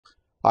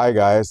Hi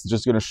guys,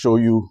 just going to show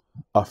you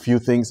a few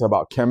things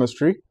about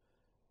chemistry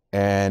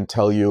and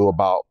tell you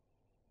about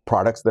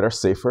products that are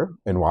safer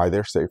and why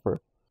they're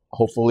safer.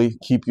 Hopefully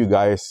keep you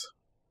guys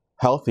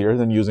healthier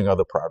than using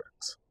other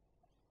products.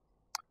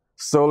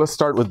 So let's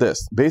start with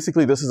this.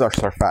 Basically, this is our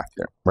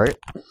surfactant, right?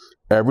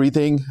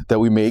 Everything that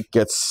we make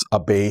gets a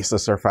base, a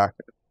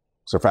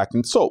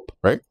surfactant soap,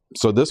 right?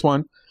 So this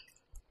one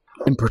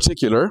in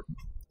particular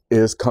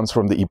comes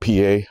from the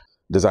EPA,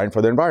 designed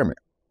for the environment.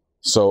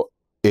 So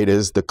it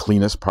is the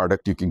cleanest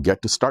product you can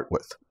get to start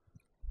with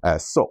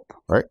as soap,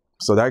 right?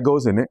 So that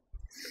goes in it.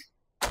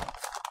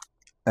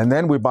 And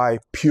then we buy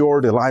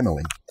pure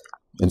limonene.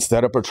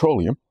 Instead of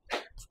petroleum,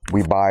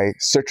 we buy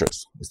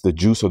citrus. It's the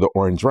juice of the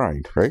orange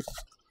rind, right?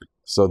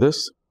 So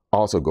this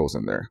also goes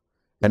in there.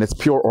 And it's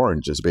pure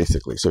oranges,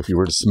 basically. So if you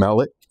were to smell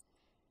it,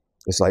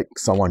 it's like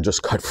someone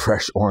just cut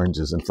fresh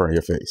oranges in front of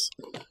your face.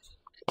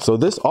 So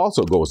this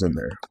also goes in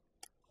there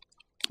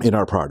in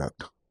our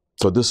product.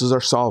 So this is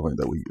our solvent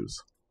that we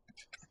use.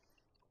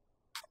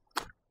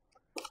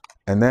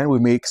 And then we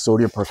make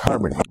sodium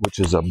percarbonate, which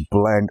is a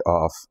blend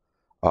of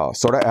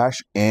soda ash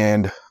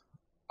and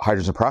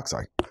hydrogen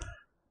peroxide.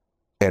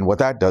 And what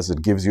that does,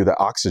 it gives you the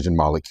oxygen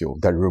molecule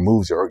that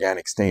removes your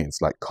organic stains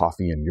like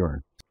coffee and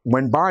urine.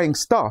 When buying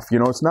stuff, you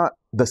know, it's not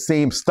the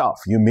same stuff.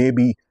 It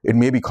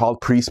may be called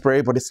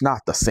pre-spray, but it's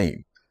not the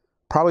same.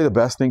 Probably the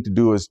best thing to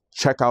do is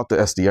check out the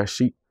SDS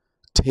sheet,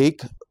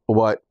 take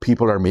what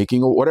people are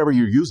making or whatever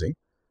you're using,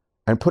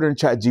 and put it in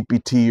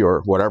ChatGPT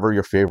or whatever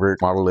your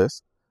favorite model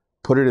is.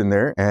 Put it in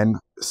there and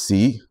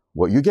see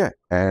what you get.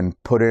 And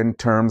put in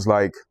terms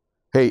like,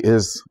 hey,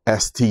 is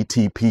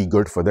STTP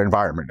good for the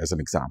environment, as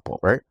an example,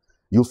 right?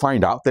 You'll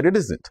find out that it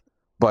isn't,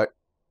 but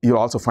you'll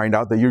also find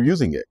out that you're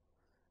using it.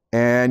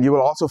 And you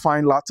will also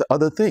find lots of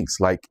other things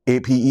like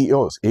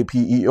APEOs.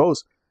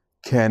 APEOs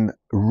can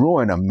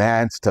ruin a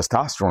man's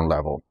testosterone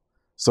level.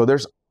 So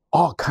there's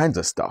all kinds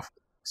of stuff.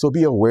 So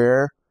be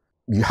aware,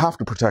 you have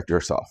to protect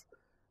yourself.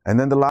 And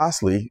then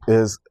lastly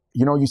is,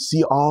 you know, you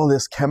see all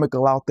this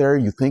chemical out there,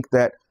 you think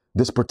that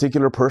this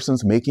particular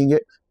person's making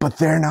it, but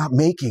they're not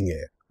making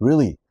it.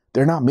 Really,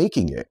 they're not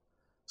making it.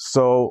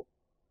 So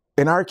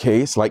in our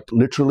case, like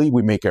literally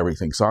we make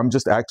everything. So I'm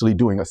just actually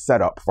doing a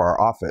setup for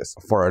our office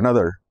for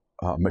another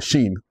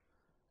machine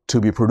to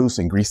be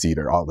producing Grease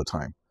Eater all the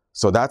time.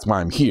 So that's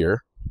why I'm here.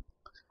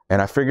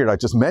 And I figured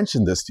I'd just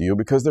mention this to you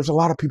because there's a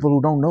lot of people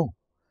who don't know.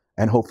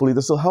 And hopefully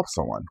this will help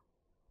someone.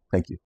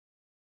 Thank you.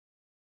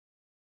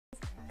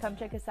 Come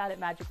check us out at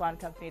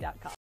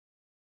magicwandcompany.com.